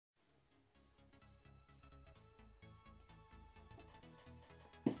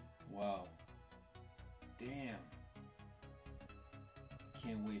Wow. Damn.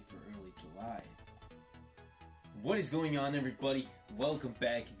 Can't wait for early July. What is going on, everybody? Welcome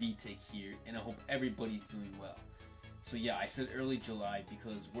back, VTech here, and I hope everybody's doing well. So yeah, I said early July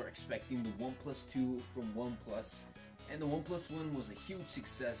because we're expecting the OnePlus 2 from OnePlus, and the OnePlus 1 was a huge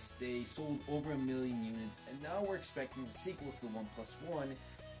success. They sold over 1 million units, and now we're expecting the sequel to the OnePlus 1,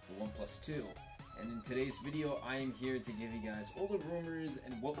 the OnePlus 2. And in today's video, I am here to give you guys all the rumors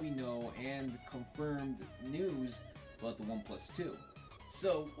and what we know and confirmed news about the OnePlus 2.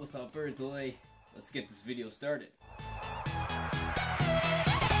 So, without further delay, let's get this video started.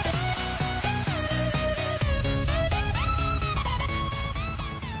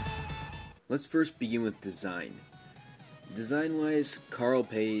 Let's first begin with design. Design-wise, Carl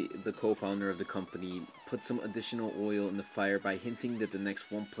Pei, the co-founder of the company, put some additional oil in the fire by hinting that the next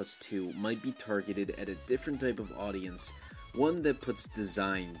OnePlus 2 might be targeted at a different type of audience, one that puts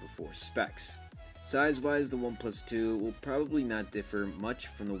design before specs. Size-wise, the OnePlus 2 will probably not differ much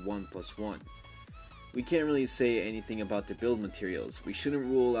from the OnePlus 1. We can't really say anything about the build materials. We shouldn't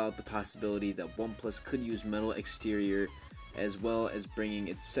rule out the possibility that OnePlus could use metal exterior, as well as bringing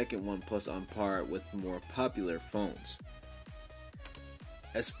its second OnePlus on par with more popular phones.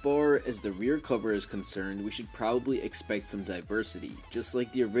 As far as the rear cover is concerned, we should probably expect some diversity. Just like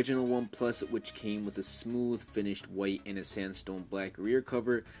the original OnePlus, which came with a smooth finished white and a sandstone black rear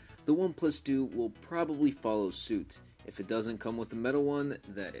cover, the OnePlus 2 will probably follow suit. If it doesn't come with a metal one,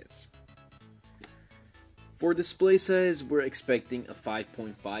 that is. For display size, we're expecting a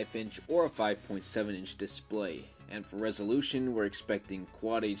 5.5 inch or a 5.7 inch display, and for resolution, we're expecting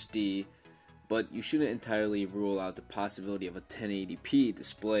Quad HD, but you shouldn't entirely rule out the possibility of a 1080p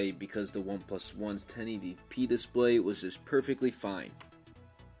display because the OnePlus 1's 1080p display was just perfectly fine.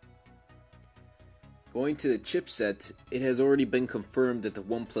 Going to the chipset, it has already been confirmed that the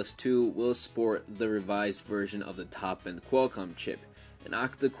OnePlus 2 will sport the revised version of the top-end Qualcomm chip. An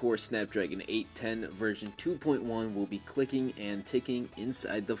octa-core Snapdragon 810 version 2.1 will be clicking and ticking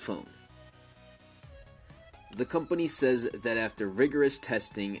inside the phone. The company says that after rigorous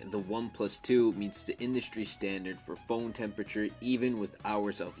testing, the OnePlus 2 meets the industry standard for phone temperature even with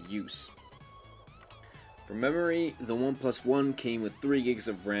hours of use. For memory, the OnePlus 1 came with 3 GB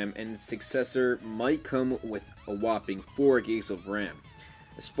of RAM and its successor might come with a whopping 4 GB of RAM.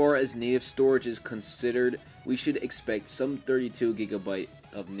 As far as native storage is considered, we should expect some 32 GB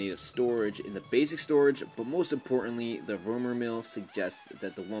of native storage in the basic storage, but most importantly, the rumor mill suggests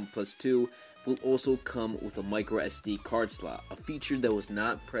that the OnePlus 2 will also come with a microSD card slot, a feature that was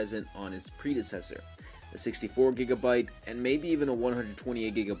not present on its predecessor. A 64 GB and maybe even a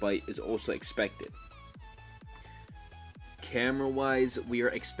 128 GB is also expected. Camera-wise, we are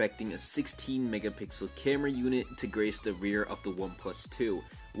expecting a 16 megapixel camera unit to grace the rear of the OnePlus 2,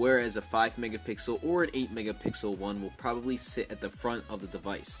 whereas a 5 megapixel or an 8 megapixel one will probably sit at the front of the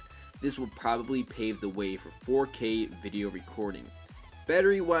device. This will probably pave the way for 4K video recording.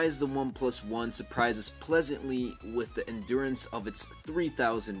 Battery-wise, the OnePlus 1 surprises pleasantly with the endurance of its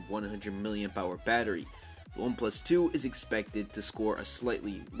 3,100 mAh battery. The OnePlus 2 is expected to score a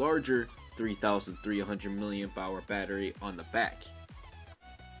slightly larger 3,300 mAh battery on the back.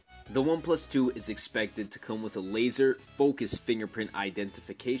 The OnePlus 2 is expected to come with a laser focus fingerprint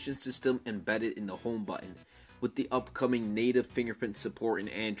identification system embedded in the home button. With the upcoming native fingerprint support in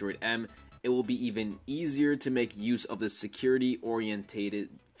Android M, it will be even easier to make use of the security-oriented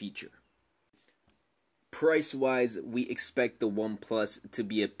feature. Price-wise, we expect the OnePlus to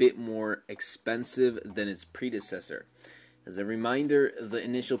be a bit more expensive than its predecessor. As a reminder, the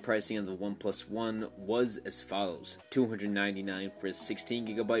initial pricing of the OnePlus 1 was as follows: $299 for the 16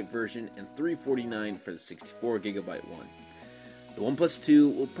 GB version and $349 for the 64 GB one. The OnePlus 2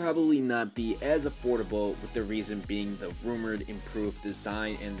 will probably not be as affordable, with the reason being the rumored improved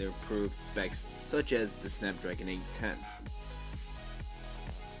design and the improved specs such as the Snapdragon 810.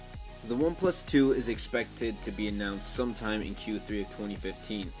 The OnePlus 2 is expected to be announced sometime in Q3 of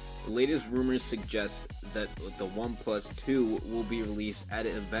 2015. The latest rumors suggest that the OnePlus 2 will be released at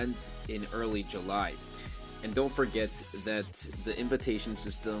an event in early July. And don't forget that the invitation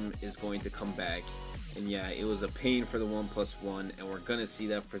system is going to come back. And yeah, it was a pain for the OnePlus 1, and we're gonna see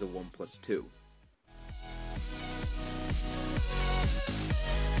that for the OnePlus 2.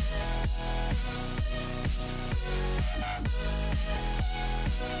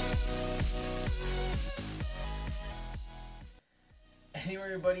 Anyway,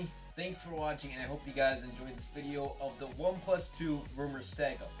 everybody, thanks for watching, and I hope you guys enjoyed this video of the OnePlus 2 rumor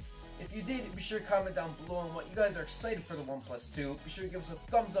stack up. If you did, be sure to comment down below on what you guys are excited for the OnePlus 2. Be sure to give us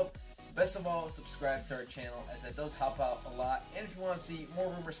a thumbs up Best of all, subscribe to our channel, as that does help out a lot. And if you want to see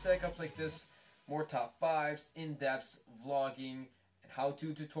more rumor stack ups like this, more top 5s, in-depths, vlogging, and how-to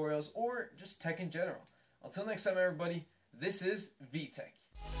tutorials, or just tech in general. Until next time, everybody, this is VTech.